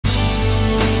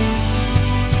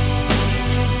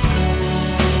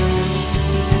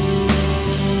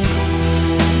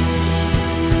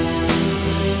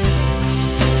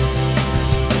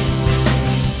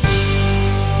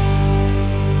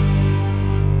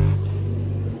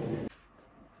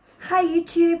Hi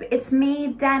YouTube, it's me,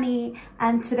 Danny,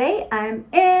 and today I'm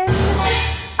in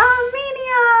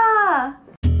Armenia!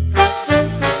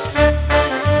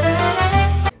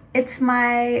 It's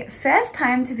my first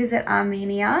time to visit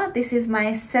Armenia. This is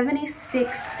my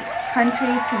 76th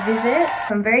country to visit.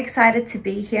 I'm very excited to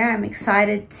be here. I'm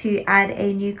excited to add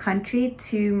a new country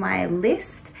to my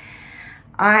list.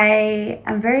 I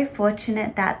am very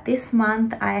fortunate that this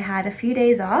month I had a few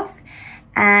days off,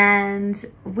 and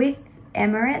with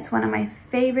Emirates, one of my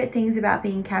favorite things about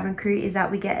being cabin crew is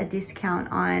that we get a discount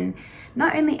on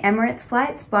not only Emirates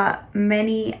flights but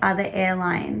many other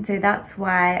airlines. So that's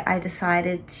why I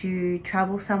decided to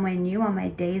travel somewhere new on my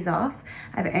days off.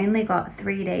 I've only got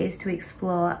 3 days to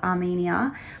explore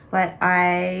Armenia, but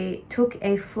I took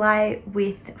a flight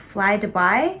with Fly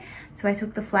Dubai. So I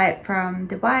took the flight from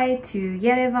Dubai to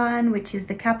Yerevan, which is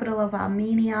the capital of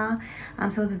Armenia. So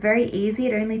it was very easy.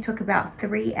 It only took about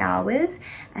 3 hours,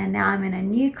 and now I'm in a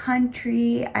new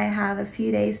country. I have a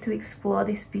few days to explore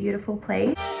this beautiful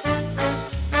place.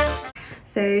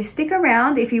 So stick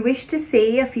around if you wish to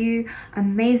see a few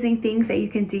amazing things that you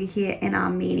can do here in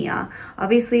Armenia.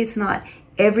 Obviously, it's not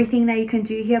everything that you can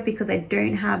do here because I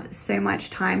don't have so much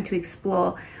time to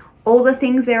explore all the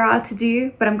things there are to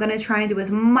do, but I'm going to try and do as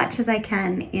much as I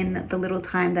can in the little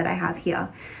time that I have here.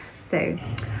 So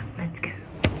let's go.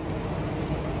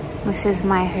 This is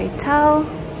my hotel.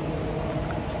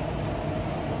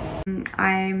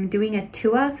 I'm doing a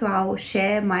tour, so I'll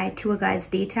share my tour guide's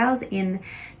details in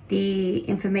the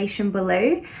information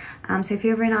below. So if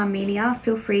you're ever in Armenia,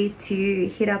 feel free to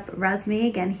hit up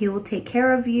Razmig and he will take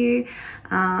care of you.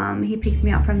 He picked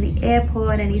me up from the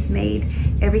airport and he's made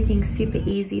everything super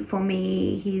easy for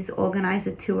me. He's organized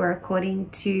a tour according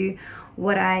to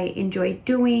what I enjoy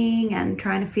doing and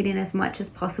trying to fit in as much as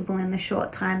possible in the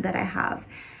short time that I have.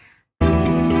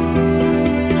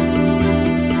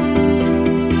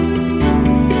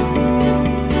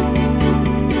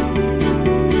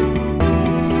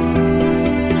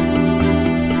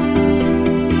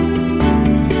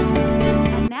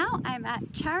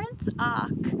 Charent's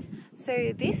Ark.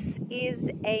 So this is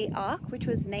a ark which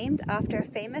was named after a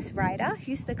famous writer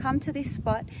who used to come to this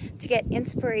spot to get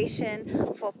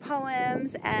inspiration for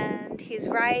poems and his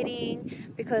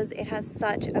writing because it has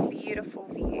such a beautiful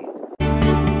view.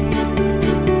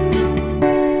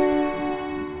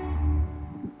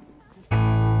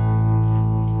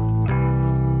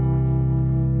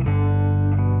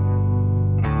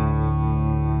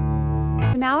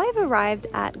 Now I've arrived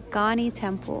at Garni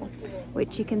Temple,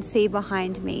 which you can see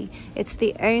behind me. It's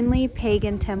the only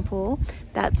pagan temple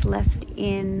that's left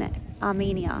in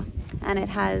Armenia, and it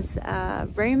has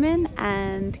Roman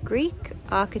and Greek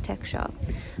architecture.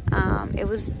 It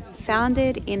was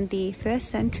founded in the 1st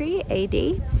century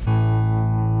AD.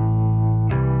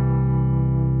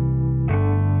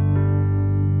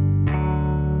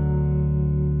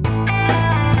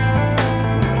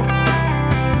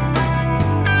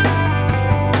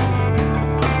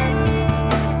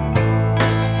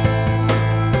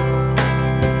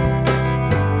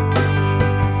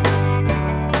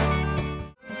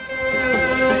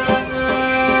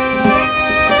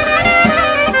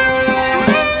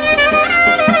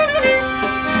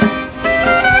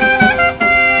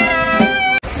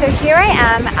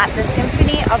 At the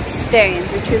Symphony of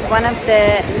Stones, which was one of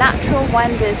the natural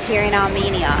wonders here in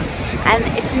Armenia, and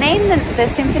it's named the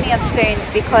Symphony of Stones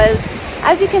because,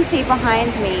 as you can see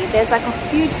behind me, there's like a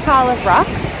huge pile of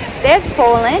rocks. They've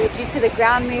fallen due to the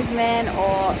ground movement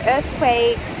or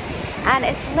earthquakes, and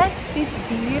it's left this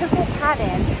beautiful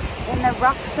pattern in the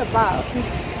rocks above.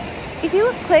 If you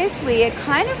look closely, it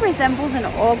kind of resembles an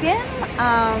organ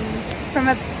from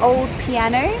an old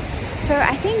piano. So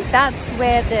I think that's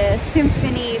where the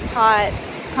symphony part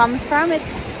comes from. It's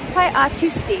quite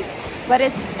artistic, but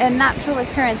it's a natural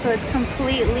occurrence. So it's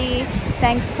completely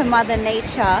thanks to Mother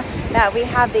Nature that we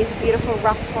have these beautiful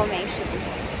rock formations.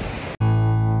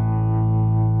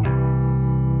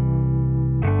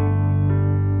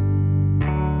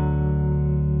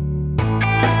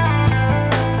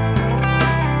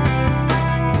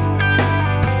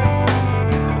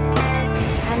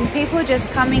 People just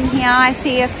coming here. I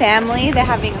see a family, they're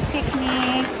having a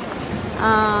picnic.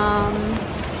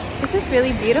 This is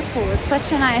really beautiful. It's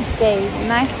such a nice day.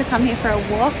 Nice to come here for a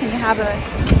walk, and you have a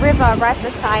river right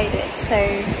beside it. So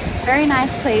very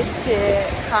nice place to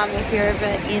come if you're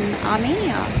ever in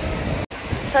Armenia.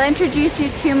 So I'll introduce you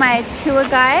to my tour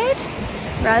guide,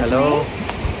 Razmig. Hello.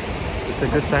 It's a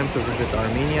good time to visit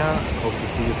Armenia. Hope to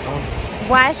see you soon.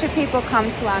 Why should people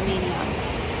come to Armenia?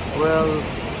 Well,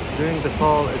 during the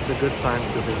fall, it's a good time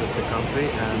to visit the country,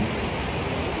 and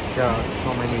there are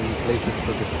so many places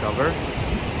to discover.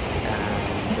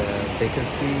 And they can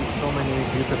see so many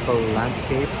beautiful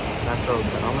landscapes, natural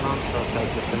phenomena such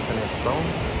as the Symphony of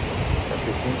Stones that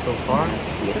we've seen so far.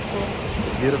 It's beautiful.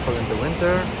 It's beautiful in the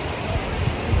winter,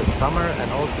 in the summer,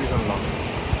 and all season long.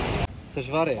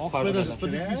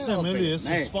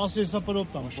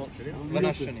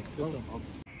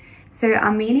 So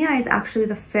Armenia is actually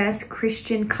the first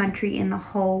Christian country in the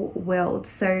whole world.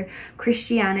 So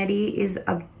Christianity is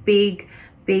a big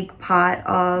part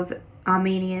of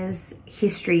Armenia's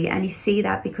history, and you see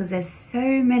that because there's so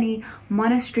many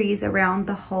monasteries around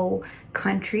the whole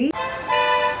country.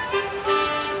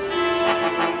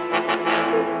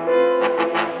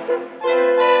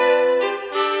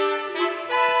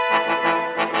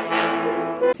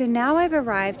 So now I've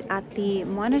arrived at the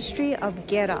monastery of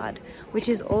Geghard, which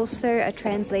is also a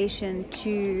translation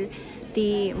to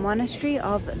the monastery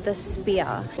of the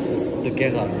spear. The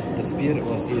Geghard, the spear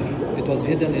was here. It was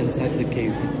hidden inside the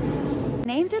cave.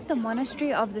 Named it the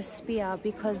monastery of the spear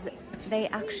because they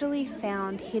actually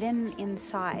found hidden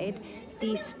inside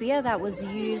the spear that was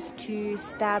used to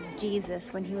stab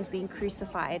Jesus when he was being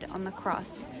crucified on the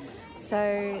cross.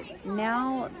 So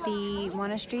now the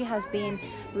monastery has been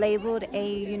labeled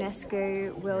a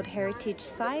UNESCO World Heritage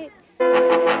Site.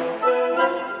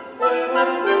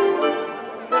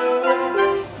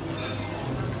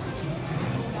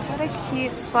 What a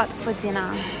cute spot for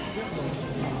dinner.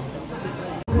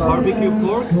 Barbecue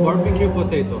pork, barbecue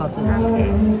potato. Okay.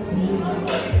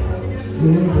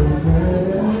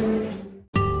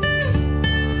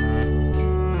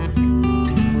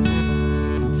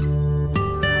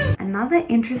 Another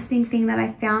interesting thing that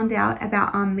I found out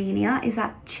about Armenia is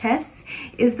that chess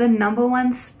is the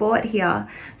 #1 sport here.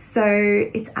 So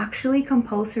it's actually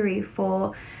compulsory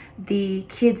for the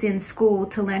kids in school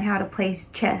to learn how to play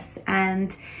chess,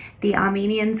 and the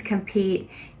Armenians compete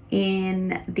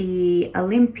in the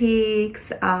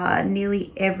Olympics.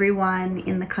 Nearly everyone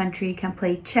in the country can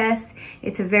play chess.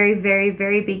 It's a very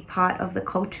big part of the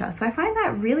culture. So I find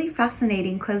that really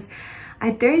fascinating because I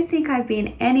don't think I've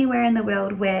been anywhere in the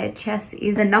world where chess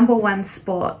is the #1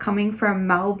 sport. Coming from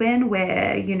Melbourne,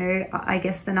 where, you know, I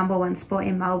guess the #1 sport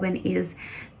in Melbourne is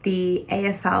the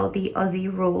AFL, the Aussie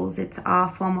rules. It's our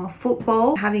form of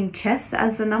football. Having chess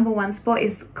as the #1 sport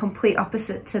is complete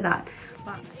opposite to that.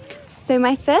 So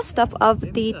my first stop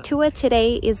of the tour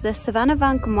today is the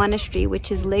Sevanavank Monastery,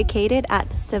 which is located at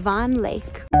Sevan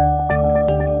Lake.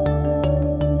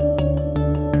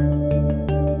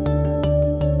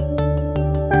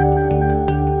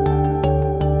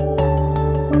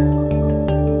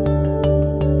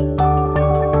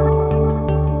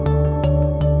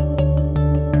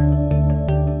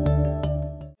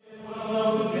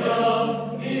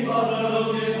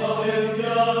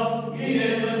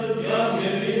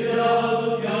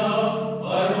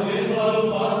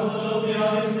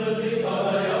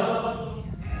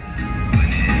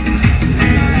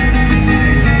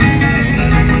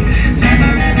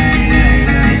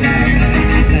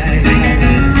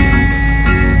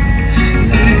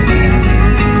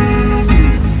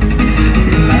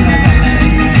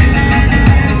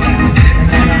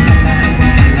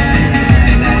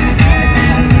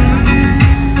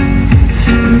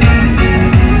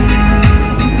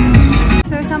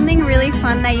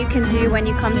 That you can do when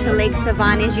you come to Lake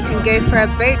Sevan is you can go for a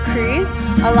boat cruise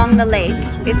along the lake.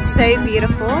 It's so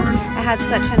beautiful. I had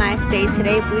such a nice day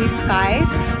today, blue skies,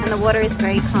 and the water is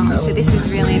very calm, so this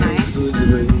is really nice.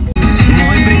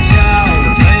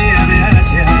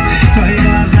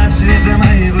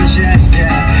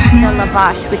 The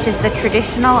lavash, which is the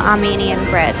traditional Armenian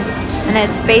bread, and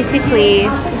it's basically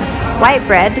white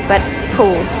bread but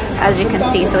pulled, as you can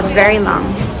see, so it's very long,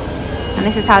 and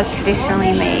this is how it's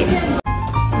traditionally made.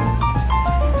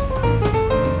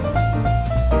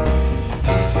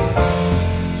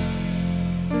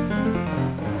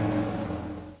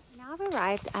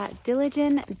 At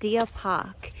Dilijan Deer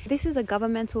Park. This is a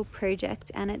governmental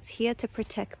project and it's here to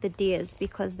protect the deers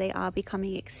because they are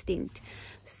becoming extinct.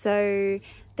 So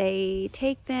they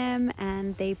take them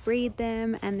and they breed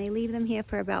them and they leave them here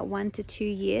for about 1 to 2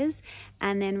 years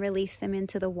and then release them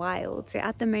into the wild. So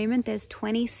at the moment there's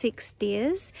 26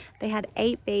 deers. They had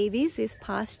 8 babies this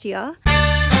past year.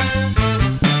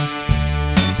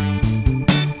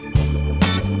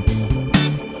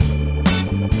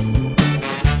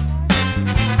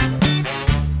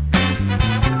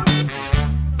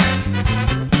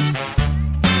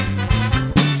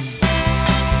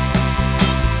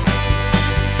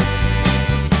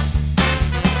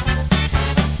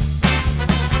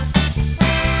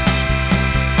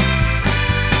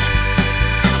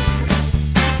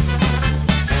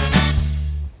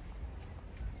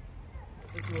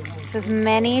 So there's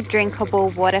many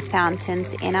drinkable water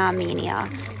fountains in Armenia,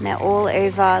 and they're all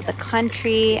over the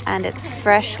country, and it's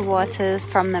fresh waters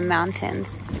from the mountains.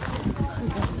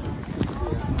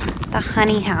 The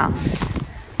honey house.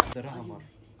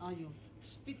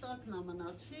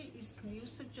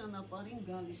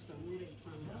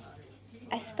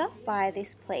 I stopped by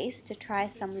this place to try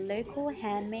some local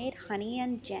handmade honey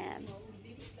and jams.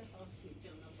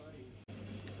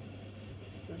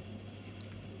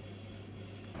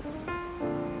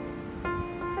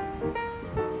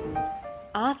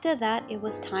 After that, it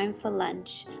was time for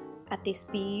lunch at this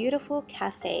beautiful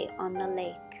cafe on the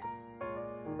lake.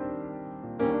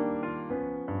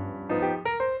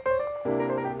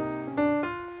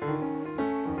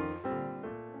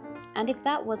 And if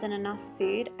that wasn't enough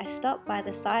food, I stopped by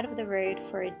the side of the road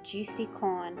for a juicy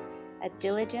corn, a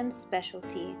Dilijan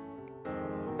specialty.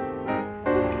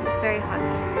 It's very hot.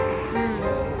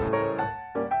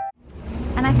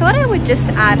 And I thought I would just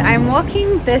add, I'm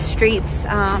walking the streets,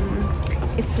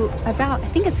 it's about, I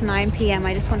think it's 9 p.m.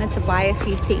 I just wanted to buy a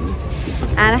few things.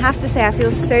 And I have to say, I feel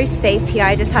so safe here.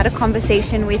 I just had a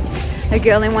conversation with a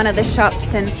girl in one of the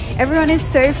shops, and everyone is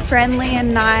so friendly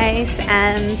and nice.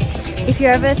 And if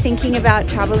you're ever thinking about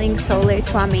traveling solo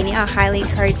to Armenia, I highly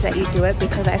encourage that you do it,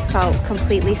 because I felt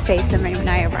completely safe the moment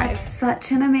I arrived.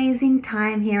 Such an amazing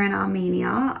time here in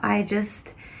Armenia.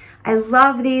 I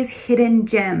love these hidden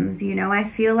gems, you know. I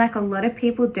feel like a lot of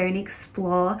people don't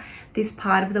explore this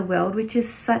part of the world, which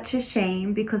is such a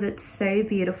shame because it's so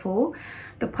beautiful.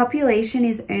 The population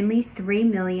is only 3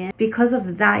 million. Because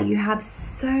of that, you have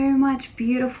so much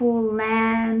beautiful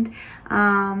land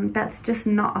that's just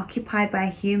not occupied by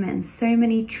humans. So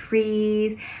many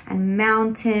trees and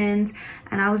mountains,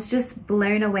 and I was just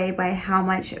blown away by how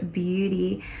much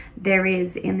beauty there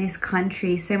is in this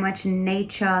country. So much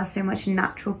nature, so much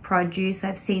natural produce.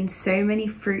 I've seen so many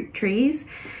fruit trees.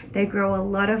 They grow a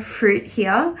lot of fruit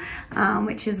here,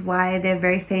 which is why they're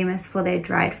very famous for their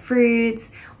dried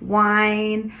fruits,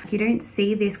 wine. You don't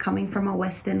see this coming from a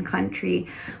Western country,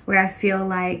 where I feel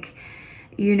like,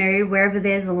 you know, wherever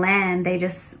there's land, they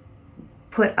just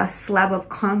put a slab of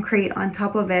concrete on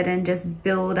top of it and just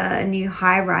build a new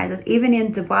high-rise. Even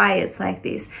in Dubai, it's like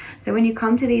this. So when you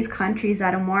come to these countries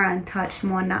that are more untouched,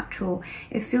 more natural,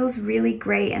 it feels really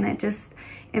great, and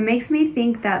it makes me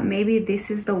think that maybe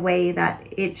this is the way that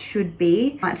it should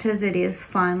be. Much as it is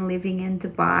fun living in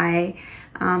Dubai,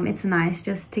 it's nice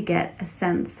just to get a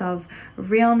sense of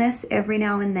realness every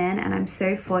now and then, and I'm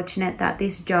so fortunate that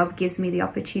this job gives me the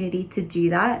opportunity to do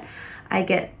that. I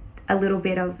get a little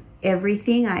bit of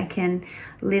everything. I can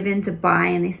live in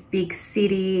Dubai, in this big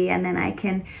city, and then I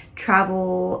can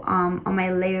travel on my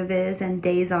layovers and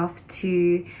days off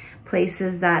to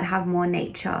places that have more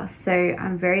nature. So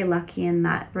I'm very lucky in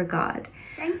that regard.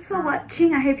 Thanks for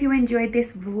watching. I hope you enjoyed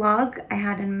this vlog. I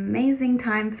had an amazing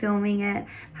time filming it,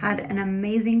 had an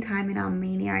amazing time in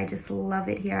Armenia. I just love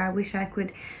it here. I wish I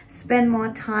could spend more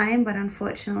time, but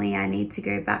unfortunately I need to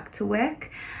go back to work.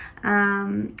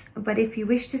 But if you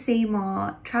wish to see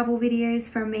more travel videos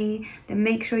from me, then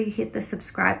make sure you hit the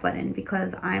subscribe button,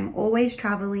 because I'm always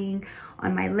traveling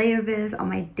on my layovers, on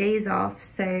my days off.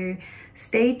 So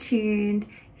stay tuned,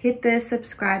 hit the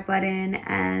subscribe button,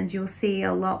 and you'll see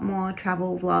a lot more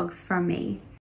travel vlogs from me.